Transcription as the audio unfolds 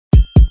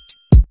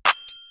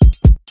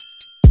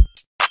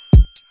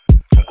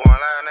going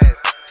live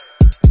next.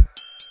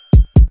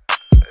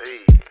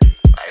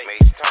 Hey,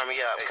 make you turn me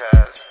up,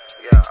 cuz.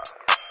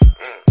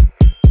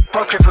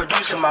 Yeah. Okay,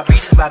 producing my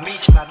beats by me.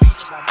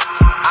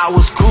 I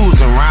was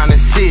cruising around the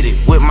city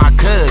with my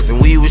cousin,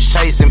 we was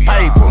chasing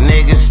paper.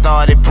 Niggas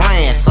started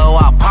playing, so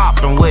I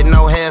popped them with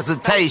no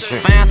hesitation.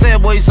 Fans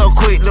said, boy, you so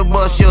quick to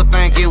bust, you'll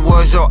think it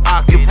was your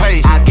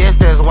occupation. I guess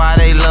that's why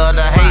they love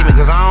to hate me,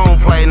 cause I don't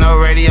play no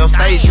radio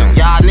station.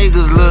 Y'all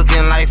niggas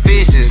looking like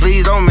fishes,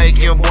 please don't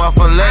make your boy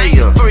fillet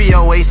ya.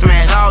 308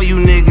 smash all you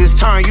niggas,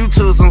 turn you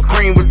to some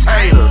cream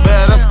potatoes.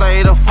 Better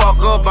stay the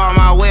fuck up on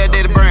my way,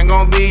 that brand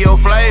gon' be your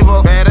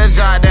flavor. Better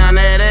jot down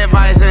that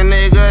advice, and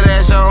nigga,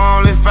 that's your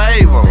only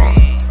favor.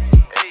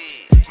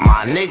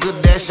 My nigga,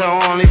 that's your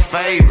only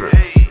favorite.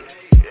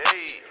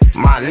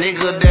 My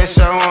nigga, that's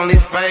your only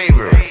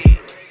favorite.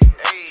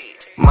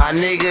 My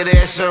nigga,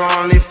 that's your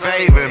only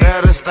favorite.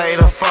 Better stay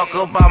the fuck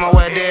up on my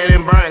way, that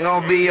and brand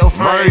gon' be your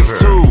favorite. Verse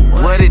 2,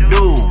 what it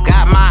do?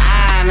 Got my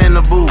iron in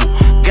the booth.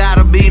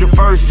 Gotta be the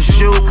first to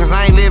shoot, cause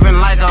I ain't living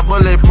like a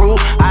bulletproof.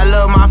 I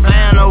love my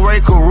fan, no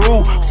Ray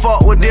Carew.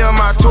 Fuck with them,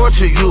 I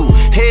torture you.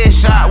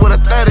 Headshot with a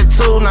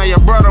 32, now your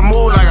brother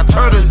move like a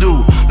turtles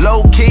do.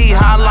 Low key,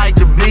 how I like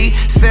to be,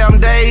 7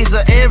 days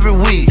of every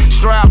week.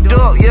 Strapped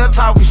up, you're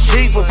talking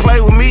cheap, but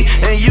play with me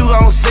and you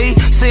gon' see.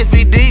 6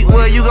 feet deep,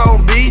 where you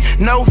gon' be?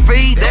 No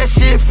fee, that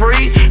shit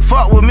free.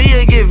 Fuck with me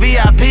and get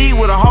VIP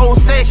with a whole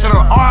section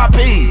of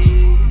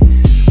RPs.